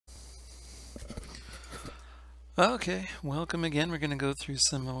Okay, welcome again. We're going to go through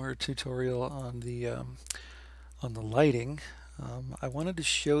some more tutorial on the lighting. I wanted to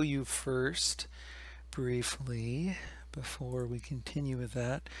show you first, briefly, before we continue with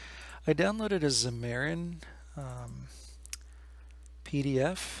that. I downloaded a Xamarin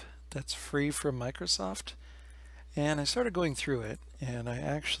PDF that's free from Microsoft, and I started going through it, and I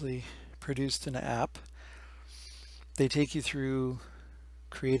actually produced an app. They take you through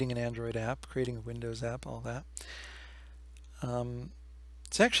creating an Android app, creating a Windows app, all that.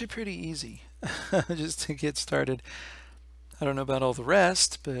 It's actually pretty easy just to get started. I don't know about all the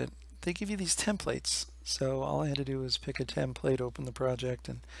rest, but they give you these templates. So all I had to do was pick a template, open the project,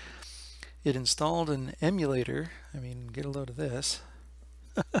 and it installed an emulator. I mean, get a load of this.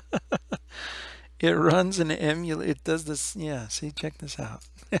 It runs an emulator. It does this. Yeah, see, check this out.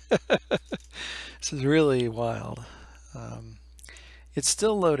 This is really wild. It's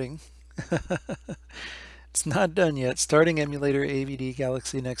still loading. It's not done yet. Starting emulator AVD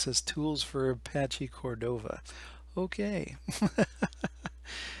Galaxy Nexus tools for Apache Cordova. Okay.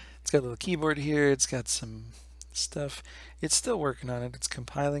 It's got a little keyboard here. It's got some stuff. It's still working on it. It's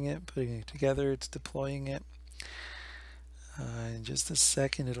compiling it, putting it together. It's deploying it. In just a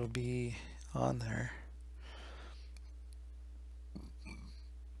second, it'll be on there.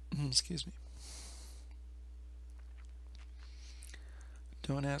 Excuse me.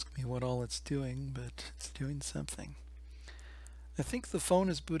 Don't ask me what all it's doing, but it's doing something. I think the phone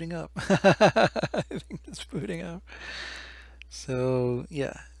is booting up. I think it's booting up. So,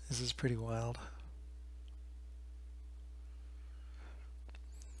 yeah, this is pretty wild.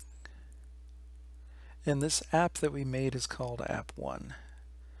 And this app that we made is called App 1.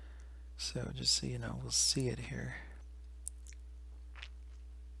 So just so you know, we'll see it here.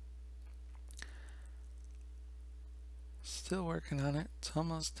 Still working on it. It's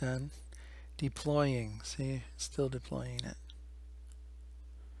almost done. Deploying. See, still deploying it.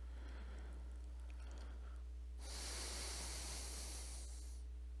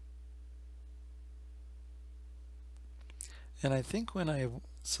 And I think when I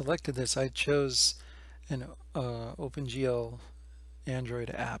selected this, I chose an OpenGL Android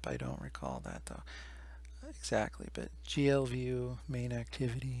app. I don't recall that though exactly, but GL view, main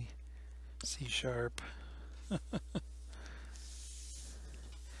activity, C#.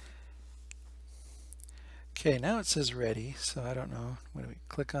 Okay, now it says ready, so I don't know. What do we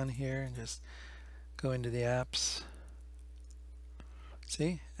click on here and just go into the apps?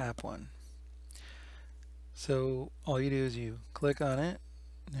 See, app 1. So all you do is you click on it,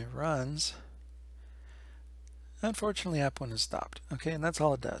 and it runs. Unfortunately, app 1 has stopped. Okay, and that's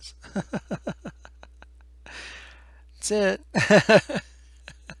all it does. That's it.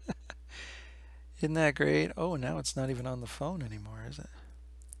 Isn't that great? Oh, now it's not even on the phone anymore, is it?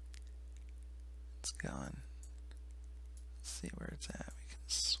 It's gone. Let's see where it's at. We can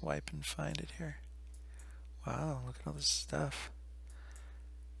swipe and find it here. Wow, look at all this stuff.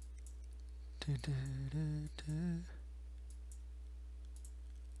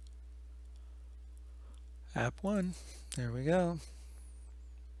 App 1. There we go.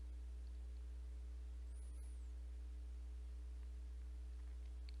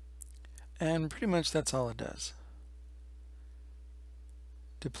 And pretty much that's all it does.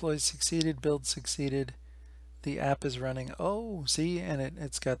 Deploy succeeded, build succeeded. The app is running. Oh, see, and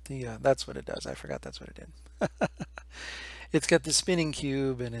it's got the, that's what it does. I forgot that's what it did. It's got the spinning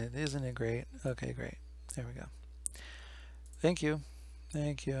cube, and isn't it great? Okay, great. There we go. Thank you.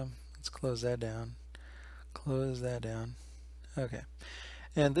 Thank you. Let's close that down. Close that down. Okay.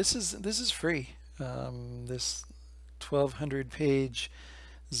 And this is free. This 1,200-page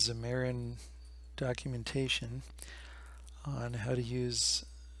Xamarin documentation on how to use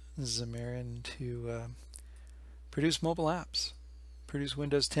Xamarin to produce mobile apps, produce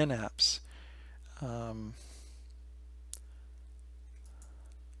Windows 10 apps.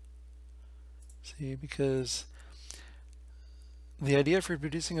 See, because the idea for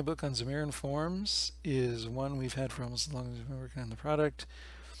producing a book on Xamarin Forms is one we've had for almost as long as we've been working on the product.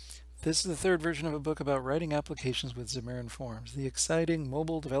 This is the third version of a book about writing applications with Xamarin Forms, the exciting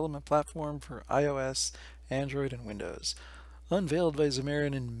mobile development platform for iOS, Android, and Windows, unveiled by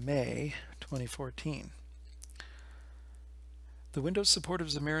Xamarin in May 2014. The Windows support of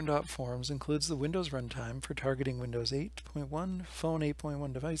Xamarin.Forms includes the Windows runtime for targeting Windows 8.1, Phone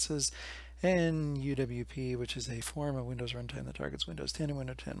 8.1 devices, and UWP, which is a form of Windows runtime that targets Windows 10 and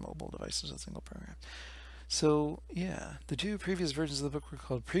Windows 10 mobile devices with a single program. So, yeah, the two previous versions of the book were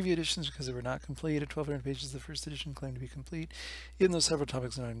called preview editions because they were not complete. At 1,200 pages, the first edition claimed to be complete, even though several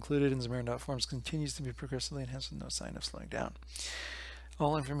topics are not included, and Xamarin.Forms continues to be progressively enhanced with no sign of slowing down.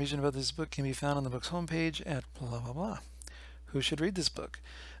 All information about this book can be found on the book's homepage at blah blah blah. Who should read this book?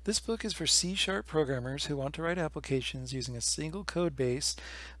 This book is for C# programmers who want to write applications using a single code base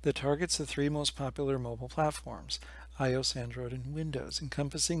that targets the three most popular mobile platforms, iOS, Android, and Windows,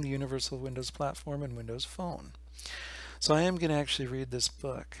 encompassing the Universal Windows Platform and Windows Phone. So I am going to actually read this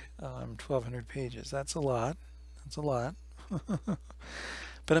book, 1,200 pages. That's a lot. That's a lot.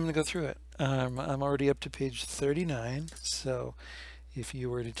 But I'm going to go through it. I'm already up to page 39, so if you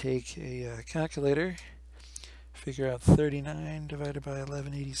were to take a calculator, figure out 39 divided by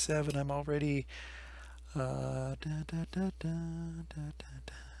 1187, I'm already I'm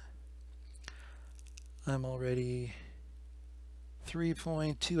already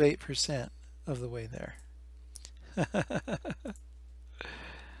 3.28% of the way there.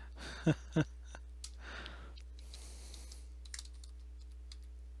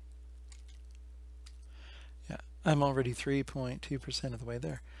 Yeah, I'm already 3.2% of the way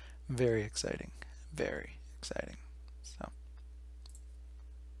there. Very exciting. Very exciting. So,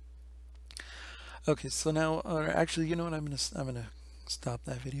 okay, so now, actually, you know what? I'm gonna stop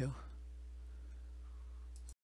that video.